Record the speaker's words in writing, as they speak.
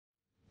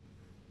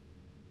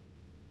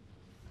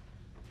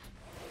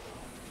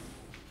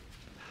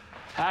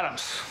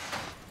Adams,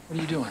 what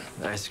are you doing?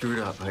 I screwed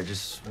up. I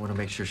just want to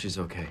make sure she's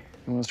okay.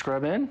 You want to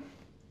scrub in?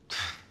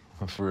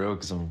 For real,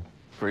 because I'm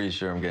pretty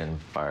sure I'm getting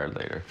fired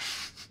later.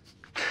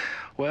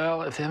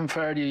 Well, if they haven't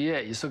fired you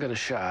yet, you still got a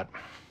shot.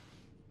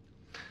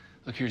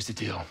 Look, here's the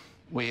deal.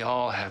 We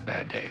all have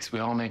bad days. We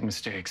all make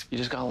mistakes. You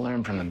just gotta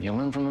learn from them. You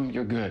learn from them,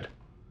 you're good.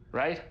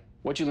 Right?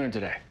 What'd you learn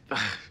today?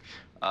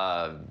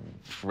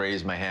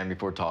 Raise my hand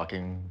before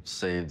talking,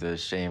 save the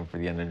shame for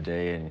the end of the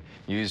day, and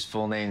use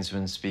full names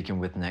when speaking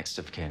with next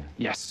of kin.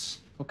 Yes.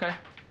 Okay.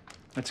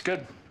 That's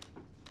good.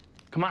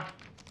 Come on.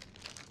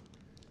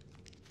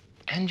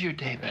 End your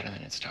day better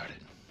than it started.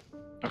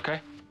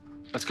 Okay?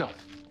 Let's go.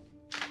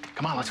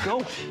 Come on, let's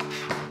go.